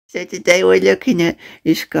So today we're looking at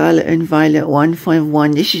the Scarlet and Violet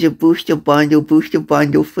 151. This is a booster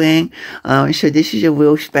bundle thing. So this is a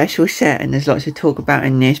real special set and there's lots to talk about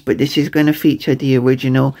in this, but this is going to feature the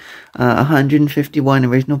original 151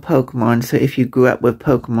 original Pokemon. So if you grew up with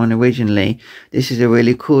Pokemon originally, this is a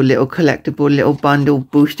really cool little collectible little bundle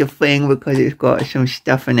booster thing because it's got some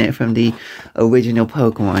stuff in it from the original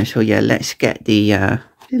Pokemon. So yeah, let's get the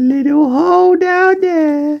little hole down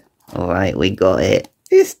there. Alright, we got it.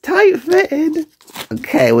 It's tight fitted.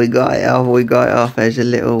 Okay, we got it off. There's a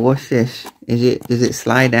little, what's this? Does it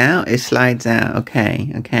slide out? It slides out.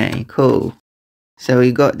 Okay, cool. So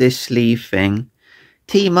we got this sleeve thing.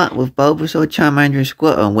 Team up with Bulbasaur, Charmander, and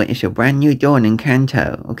Squirtle and witness a brand new dawn in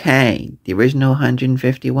Kanto. Okay, the original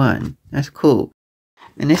 151. That's cool.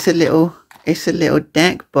 And it's a little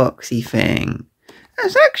deck boxy thing.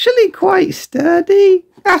 That's actually quite sturdy.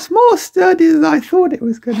 That's more sturdy than I thought it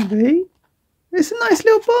was going to be. It's a nice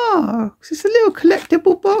little box. It's a little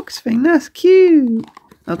collectible box thing. That's cute.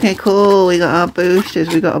 Okay, cool. We got our boosters.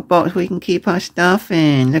 We got a box we can keep our stuff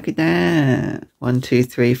in. Look at that. 1, 2,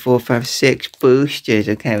 3, 4, 5, 6 boosters.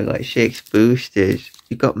 Okay, we got 6 boosters.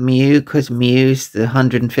 We got Mew, because Mew's the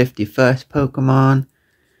 151st Pokemon.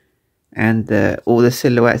 And all the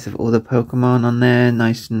silhouettes of all the Pokemon on there.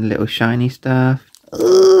 Nice and little shiny stuff.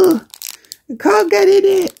 Ooh, I can't get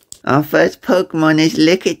in it. Our first Pokemon is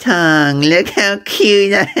Lickitung. Look how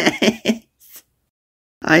cute that is.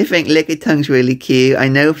 I think Lickitung really cute. I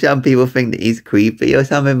know some people think that he's creepy or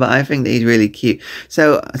something, but I think that he's really cute.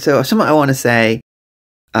 So something I want to say,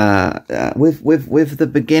 with the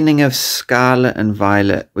beginning of Scarlet and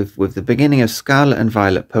Violet, with the beginning of Scarlet and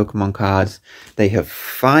Violet Pokemon cards, they have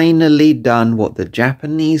finally done what the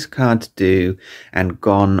Japanese cards do and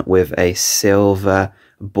gone with a silver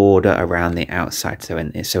border around the outside. So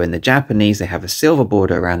in the Japanese, they have a silver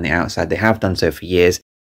border around the outside. They have done so for years.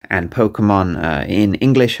 And Pokemon in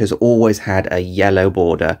English has always had a yellow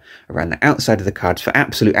border around the outside of the cards for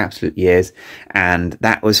absolute years. And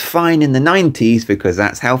that was fine in the 90s because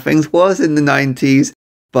that's how things was in the 90s.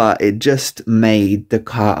 But it just made the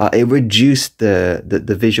card, it reduced the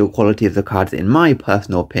visual quality of the cards, in my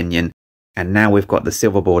personal opinion. And now we've got the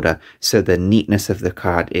silver border, so the neatness of the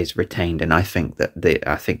card is retained, and I think that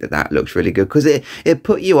that looks really good because it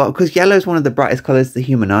put you up, because yellow is one of the brightest colors of the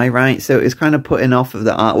human eye, right? So it's kind of putting off of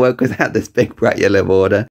the artwork because it had this big bright yellow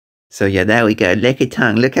border. So yeah, there we go.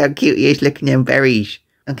 Lickitung, look how cute he is. Look at them berries.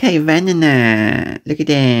 Okay, Venonat, look at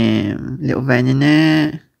them, little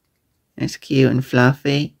Venonat. That's cute and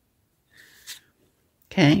fluffy.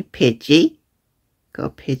 Okay, Pidgey,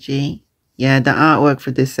 got Pidgey. Yeah, the artwork for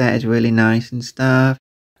this set is really nice and stuff.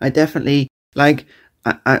 I definitely like.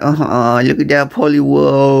 Look at that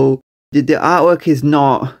Poliwhirl. The artwork is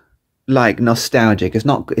not like nostalgic. It's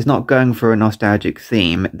not going for a nostalgic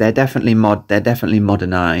theme. They're definitely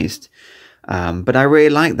modernized. But I really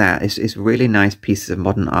like that. It's really nice pieces of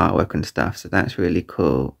modern artwork and stuff. So that's really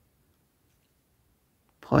cool.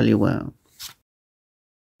 Poliwhirl.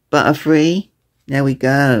 Butterfree. There we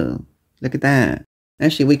go. Look at that.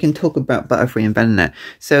 Actually, we can talk about Butterfree and Venonat.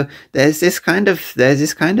 So there's this kind of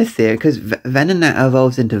theory, because Venonat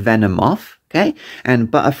evolves into Venomoth, okay, and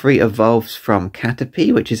Butterfree evolves from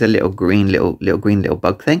Caterpie, which is a little green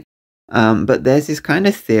bug thing. But there's this kind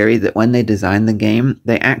of theory that when they designed the game,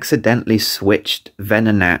 they accidentally switched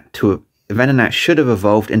Venonat to Venonat should have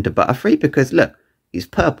evolved into Butterfree because look, he's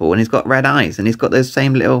purple and he's got red eyes and he's got those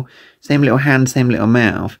same little hands, same little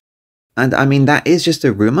mouth. And I mean, that is just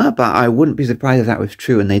a rumor, but I wouldn't be surprised if that was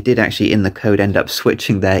true. And they did actually in the code end up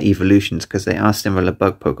switching their evolutions because they are similar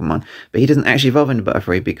bug Pokemon. But he doesn't actually evolve into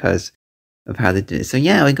Butterfree because of how they did it. So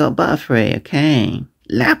yeah, we got Butterfree. Okay.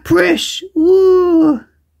 Lapras. Woo.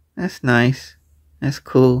 That's nice. That's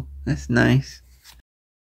cool. That's nice.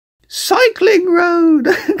 Cycling Road.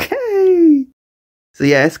 Okay. So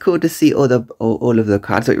yeah, it's cool to see all of the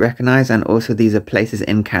cards that we recognize, and also these are places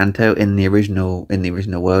in Kanto in the original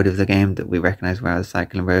world of the game that we recognize where the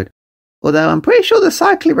cycling road. Although I'm pretty sure the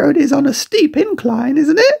cycling road is on a steep incline,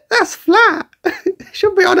 isn't it? That's flat. It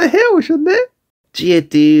should be on a hill, shouldn't it?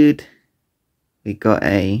 Geodude. We got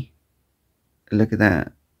look at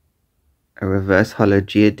that. A reverse holo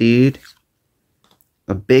Geodude.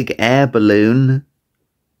 A big air balloon.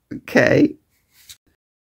 Okay.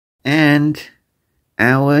 And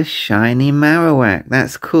our shiny Marowak.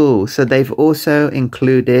 That's cool. So they've also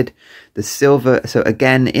included the silver. So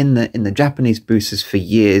again, in the Japanese boosters for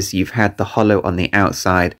years, you've had the holo on the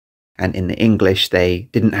outside, and in the English, they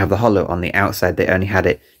didn't have the holo on the outside. They only had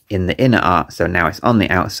it in the inner art. So now it's on the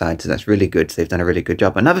outside. So that's really good. So they've done a really good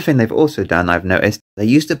job. Another thing they've also done, I've noticed, they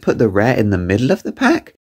used to put the rare in the middle of the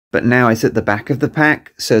pack. but now it's at the back of the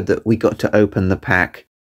pack so that we got to open the pack.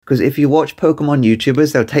 Because if you watch Pokemon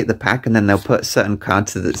YouTubers, they'll take the pack and then they'll put certain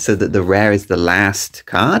cards so that the rare is the last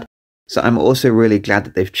card. So I'm also really glad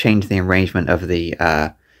that they've changed the arrangement of the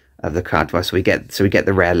card for us. So we get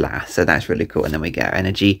the rare last. So that's really cool. And then we get our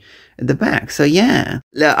energy at the back. So yeah,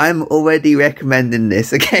 look, I'm already recommending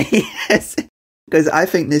this. Okay. Because I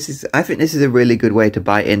think this is a really good way to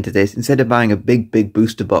buy into this instead of buying a big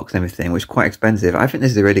booster box and everything, which is quite expensive. I think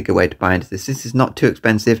this is a really good way to buy into this. This is not too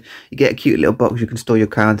expensive. You get a cute little box you can store your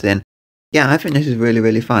cards in. Yeah, I think this is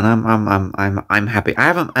really fun. I'm happy.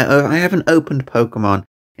 I haven't opened Pokemon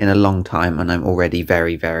in a long time, and I'm already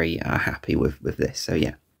very happy with this. So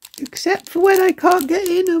yeah, except for when I can't get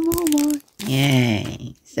in them all.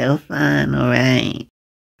 Yay, so fun. All right.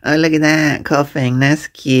 Oh, look at that coughing. That's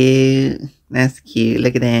cute. That's cute.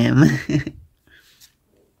 Look at him.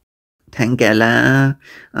 Tangela.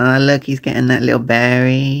 Oh, look, he's getting that little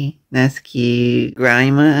berry. That's cute.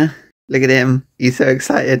 Grimer. Look at him. He's so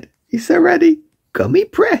excited. He's so ready. Gummy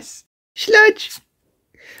press. Sludge.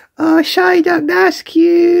 Oh, Psyduck. That's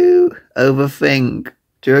cute. Overthink.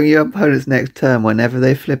 During your opponent's next turn, whenever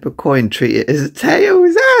they flip a coin, treat it as a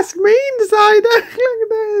tails. That's mean, Psyduck. Look at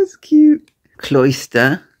that. That's cute.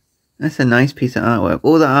 Cloister. That's a nice piece of artwork.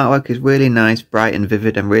 All the artwork is really nice, bright and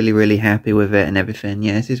vivid. I'm really happy with it and everything.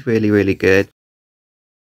 Yeah, this is really good.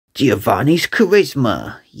 Giovanni's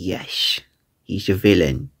charisma. Yes. He's a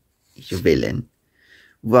villain. He's a villain.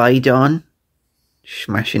 Rhydon.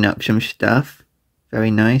 Smashing up some stuff. Very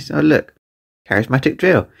nice. Oh, look. Charismatic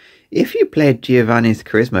drill. If you played Giovanni's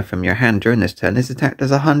charisma from your hand during this turn, this attack does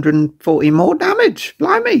 140 more damage.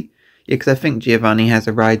 Blimey. Yeah, because I think Giovanni has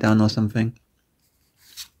a Rhydon or something.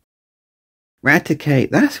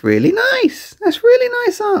 Raticate, that's really nice. That's really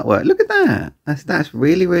nice artwork. Look at that. That's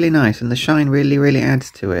really nice. And the shine really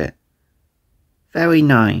adds to it. Very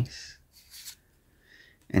nice.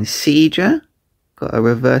 And Seadra. Got a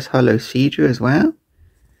reverse holo Seadra as well.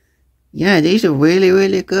 Yeah, these are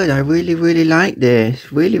really good. I really like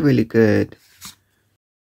this. Really good.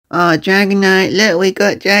 Oh, Dragonite. Look, we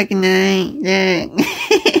got Dragonite. Look.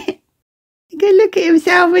 Look at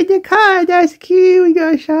himself in the card. That's cute. We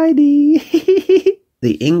got a shiny.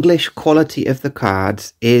 The English quality of the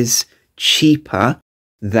cards is cheaper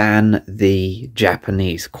than the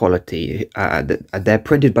Japanese quality. They're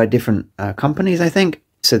printed by different companies, I think.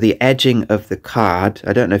 So the edging of the card,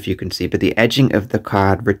 I don't know if you can see, but the edging of the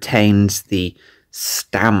card retains the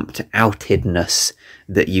stamped outedness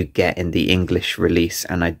that you get in the English release.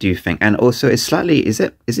 And I do think, and also it's slightly, is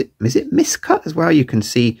it miscut as well? You can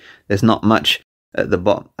see there's not much at the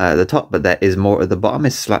bottom, the top, but there is more at the bottom.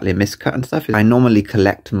 It's slightly miscut and stuff. I normally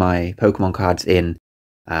collect my Pokemon cards in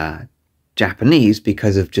Japanese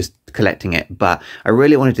because of just collecting it, but I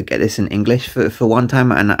really wanted to get this in English for one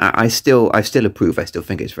time, and I still approve. I still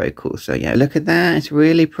think it's very cool. So yeah, look at that. It's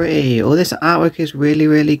really pretty. All this artwork is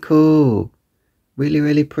really cool.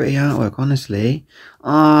 Really pretty artwork, honestly.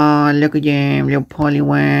 Oh, look at him. Little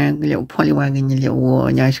Poliwag in the little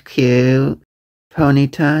water. That's cute.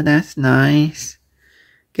 Ponyta, that's nice.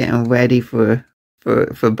 Getting ready for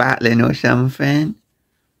battling or something.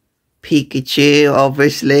 Pikachu,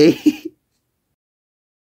 obviously.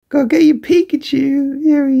 Go get your Pikachu.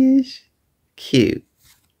 Here he is. Cute.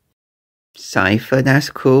 Cypher, that's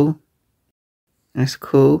cool. That's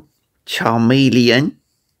cool. Charmeleon.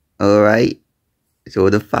 Alright. It's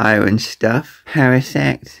all the fire and stuff.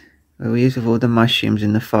 Parasect. Where we use of all the mushrooms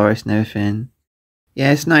in the forest and everything.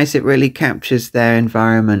 Yeah, it's nice. It really captures their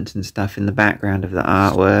environment and stuff in the background of the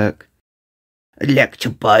artwork.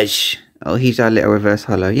 Electabuzz. Oh, he's our little reverse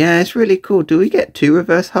holo. Yeah, it's really cool. Do we get 2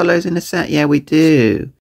 reverse holos in a set? Yeah, we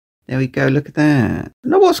do. There we go. Look at that.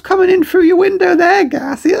 Know what's coming in through your window there,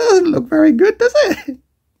 Gassy? It doesn't look very good, does it?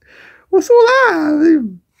 What's all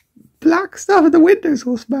that? Black stuff at the windows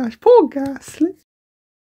all smashed. Poor Ghastly.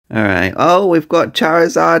 Alright. Oh, we've got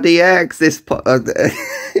Charizard Ex. Have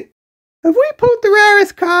we pulled the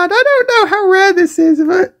rarest card? I don't know how rare this is,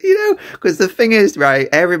 but, you know, because the thing is, right,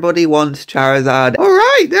 everybody wants Charizard.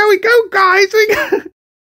 Alright, there we go, guys.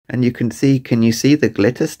 And you can see the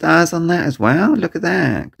glitter stars on that as well? Look at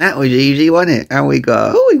that. That was easy, wasn't it? And we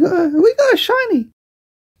got a shiny.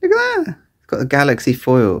 Look at that. It's got the Galaxy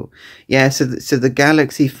foil. Yeah, so the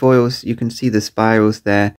Galaxy foils, you can see the spirals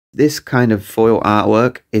there. This kind of foil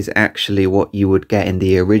artwork is actually what you would get in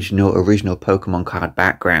the original Pokemon card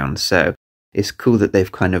background. So it's cool that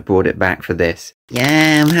they've kind of brought it back for this.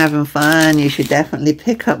 Yeah, I'm having fun. You should definitely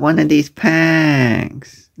pick up one of these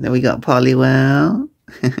packs. Then we got Poliwell.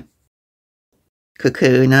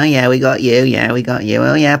 Kakuna, yeah, we got you. Yeah, we got you.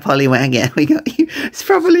 Oh, yeah, Poliwag, yeah, we got you. It's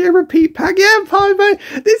probably a repeat pack. Yeah, Poliwag.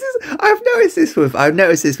 I've noticed this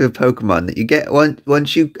with Pokemon that you get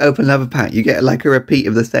once you open another pack, you get like a repeat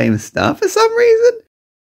of the same stuff for some reason.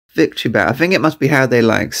 Victory Bow. I think it must be how they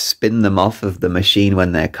like spin them off of the machine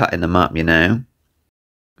when they're cutting them up, you know.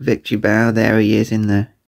 Victory Bow, there he is in the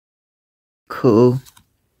cool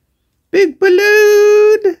big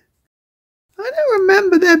balloon. I don't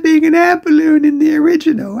remember there being an air balloon in the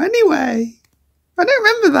original anyway. I don't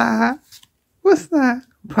remember that. What's that?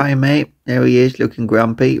 Primate. There he is looking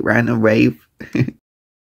grumpy. Ran a rave.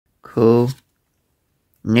 Cool.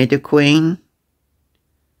 Nidoqueen.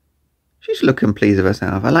 She's looking pleased with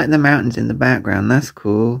herself. I like the mountains in the background. That's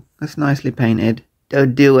cool. That's nicely painted.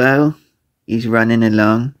 Doduo. He's running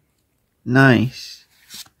along. Nice.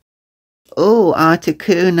 Oh,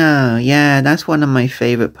 Articuno. Yeah, that's one of my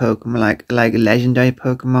favorite Pokemon. Like legendary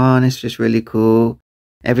Pokemon. It's just really cool.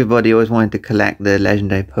 Everybody always wanted to collect the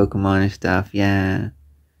legendary Pokemon and stuff. Yeah.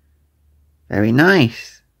 Very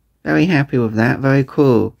nice. Very happy with that. Very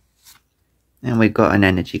cool. And we got an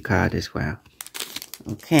energy card as well.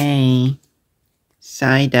 Okay.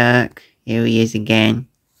 Psyduck. Here he is again.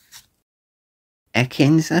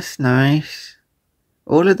 Ekans, that's nice.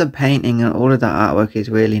 All of the painting and all of the artwork is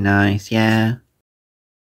really nice, yeah.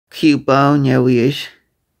 Cubone, yeah, he is.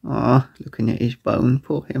 Oh, looking at his bone,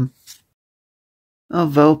 poor him.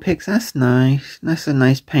 Oh, Vulpix, that's nice. That's a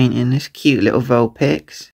nice painting. It's cute little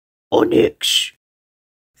Vulpix. Onyx.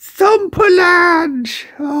 Thumperland!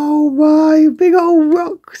 Oh my, big old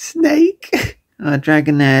rock snake. Oh,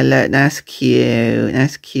 Dragonair, look, that's cute.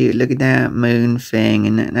 That's cute. Look at that moon thing,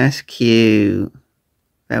 and that's cute.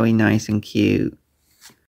 Very nice and cute.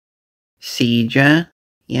 Seedra,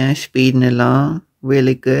 yeah, speeding along,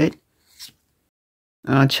 really good.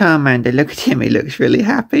 Oh, Charmander, look at him, he looks really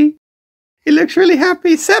happy. He looks really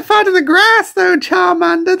happy. Set fire to the grass though,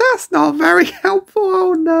 Charmander, that's not very helpful,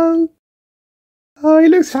 oh no. Oh, he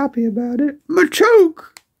looks happy about it. Machoke,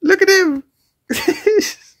 look at him.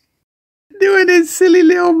 Doing his silly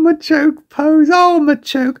little Machoke pose. Oh,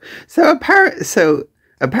 Machoke.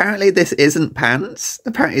 Apparently this isn't pants.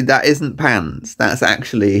 Apparently that isn't pants. That's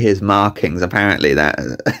actually his markings. Apparently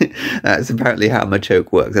that's apparently how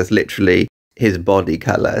Machoke works. That's literally his body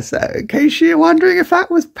colour. So in case you're wondering if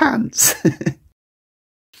that was pants.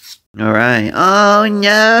 Alright. Oh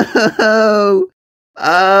no!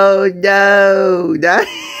 Oh no!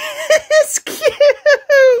 That's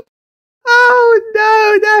cute! Oh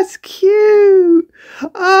no, that's cute!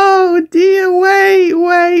 Oh dear, wait.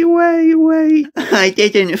 I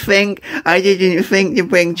didn't think to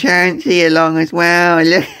bring Chansey along as well.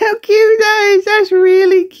 Look how cute that is, that's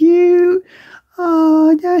really cute.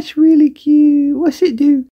 Oh, that's really cute. What's it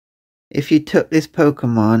do? If you took this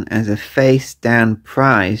Pokemon as a face-down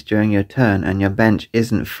prize during your turn and your bench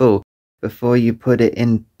isn't full, before you put it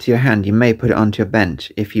into your hand, you may put it onto your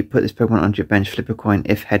bench. If you put this Pokemon onto your bench, flip a coin.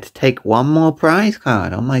 If heads, take one more prize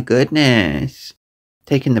card. Oh my goodness.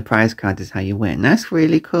 Taking the prize card is how you win. That's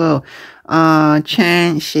really cool. Oh,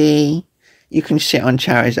 Chansey. You can sit on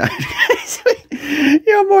Charizard.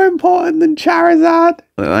 You're more important than Charizard.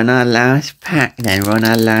 We're on our last pack then. We're on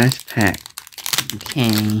our last pack.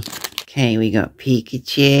 Okay, we got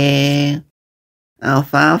Pikachu. Oh,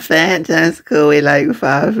 Farfetch, that's cool. We like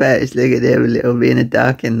Farfetch. Look at him, a little being a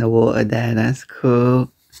duck in the water there. That's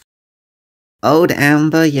cool. Old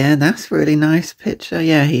Amber, yeah, that's really nice picture.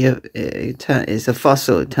 Yeah, it's a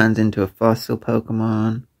fossil. It turns into a fossil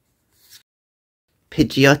Pokemon.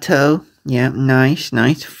 Pidgeotto, yeah, nice.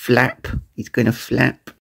 Flap, he's gonna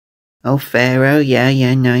flap. Oh, Pharaoh,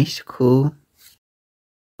 yeah, nice, cool.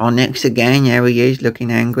 Onyx again, there he is,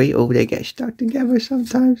 looking angry. Oh, they get stuck together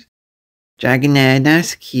sometimes. Dragonair,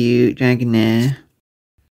 that's cute, Dragonair.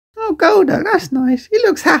 Oh, Golduck, that's nice. He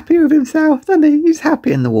looks happy with himself, doesn't he? He's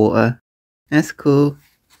happy in the water. That's cool.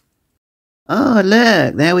 Oh,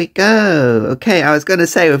 look, there we go. Okay, I was going to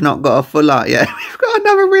say we've not got a full art yet. We've got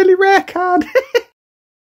another really rare card.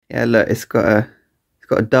 Yeah, look, it's got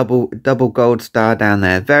a double gold star down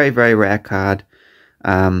there. Very, very rare card.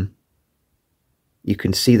 You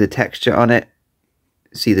can see the texture on it.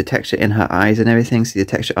 See the texture in her eyes and everything. See the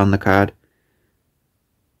texture on the card.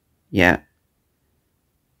 Yeah.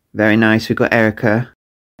 Very nice. We've got Erika.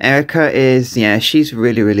 Erika is, yeah, she's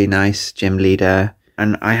really, really nice gym leader.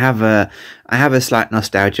 And I have a slight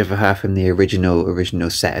nostalgia for her from the original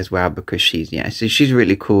set as well, because so she's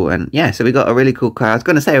really cool. And yeah, so we got a really cool card. I was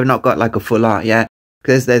going to say we've not got like a full art yet,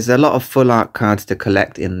 because there's a lot of full art cards to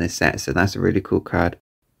collect in this set. So that's a really cool card.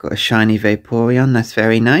 Got a shiny Vaporeon. That's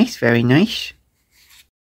very nice, very nice.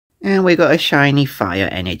 And we got a shiny Fire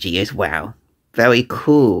Energy as well. Very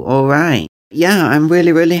cool. All right. Yeah, I'm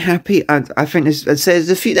really, really happy. I think there's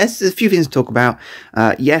a few things to talk about.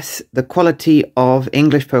 Yes, the quality of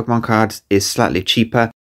English Pokemon cards is slightly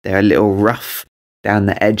cheaper. They're a little rough down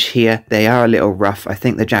the edge here. They are a little rough. I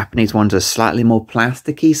think the Japanese ones are slightly more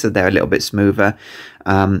plasticky, so they're a little bit smoother.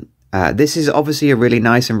 This is obviously a really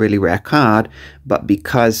nice and really rare card, but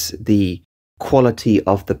because the quality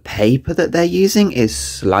of the paper that they're using is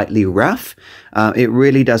slightly rough, it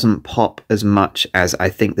really doesn't pop as much as I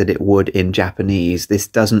think that it would in Japanese. This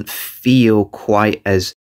doesn't feel quite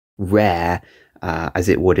as rare as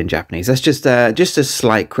it would in Japanese. That's just a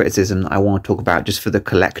slight criticism I want to talk about just for the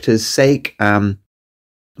collector's sake.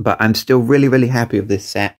 But I'm still really, really happy with this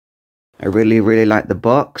set. I really, really like the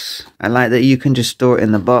box. I like that you can just store it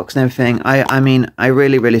in the box and everything. I mean, I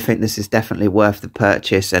really, really think this is definitely worth the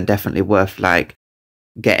purchase and definitely worth, like,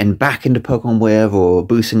 getting back into Pokemon with or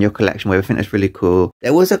boosting your collection with. I think that's really cool.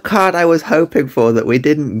 There was a card I was hoping for that we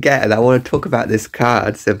didn't get, and I want to talk about this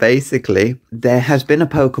card. So basically, there has been a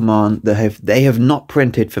Pokemon that they have not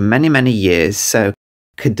printed for many, many years. So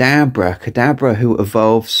Kadabra, who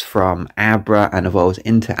evolves from Abra and evolves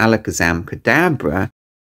into Alakazam. Kadabra,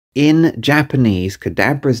 in Japanese,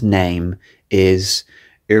 Kadabra's name is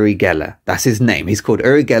Urigella. That's his name. He's called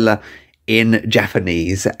Urigella in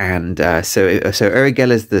Japanese, and so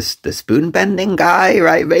Urigella's the spoon bending guy,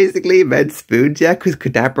 right? Basically, he bends spoons, yeah, because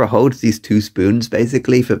Kadabra holds these two spoons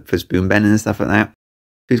basically for spoon bending and stuff like that. So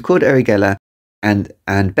he's called Urigella,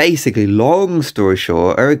 and basically, long story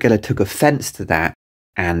short, Urigella took offense to that,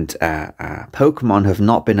 and Pokemon have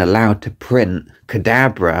not been allowed to print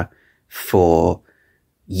Kadabra for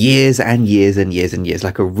years and years and years and years,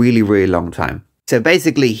 like a really, really long time. So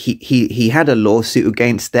basically, he had a lawsuit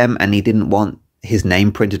against them, and he didn't want his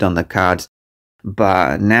name printed on the cards.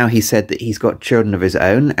 But now he said that he's got children of his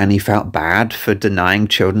own, and he felt bad for denying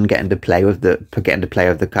children getting to play with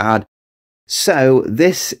the card. So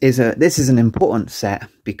this is an important set,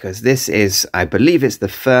 because this is, I believe, it's the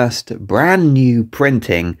first brand new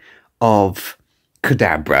printing of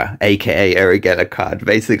Kadabra, aka Erika card,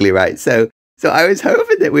 basically, right? So I was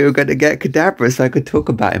hoping that we were going to get Kadabra so I could talk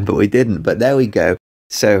about him, but we didn't. But there we go.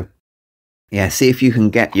 So yeah, see if you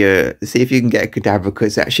can get a Kadabra, because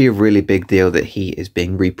it's actually a really big deal that he is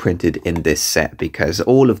being reprinted in this set, because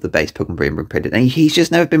all of the base Pokemon are being reprinted, and he's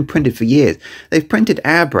just never been printed for years. They've printed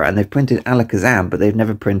Abra and they've printed Alakazam, but they've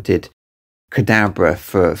never printed Kadabra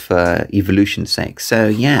for evolution's sake. So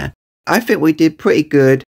yeah, I think we did pretty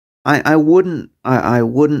good. I wouldn't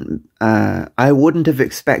have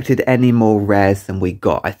expected any more rares than we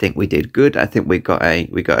got. I think we did good. I think we got a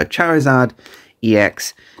Charizard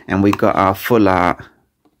EX, and we got our full art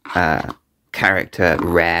character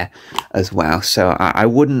rare as well. So I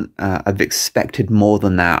wouldn't have expected more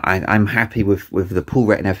than that. I'm happy with the pull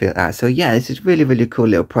rate and everything like that. So yeah, this is really, really cool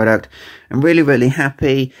little product. I'm really, really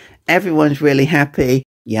happy. Everyone's really happy.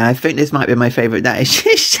 Yeah, I think this might be my favorite. That is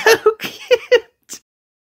just so cute.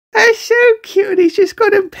 That's so cute. He's just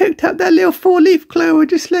got and picked up that little 4-leaf clover,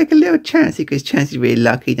 just like a little Chansey, because Chansey's really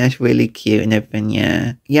lucky. That's really cute and everything.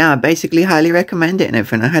 Yeah. I basically highly recommend it and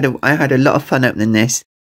everything. I had a lot of fun opening this,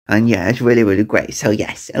 and yeah, it's really, really great. So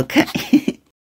yes, okay.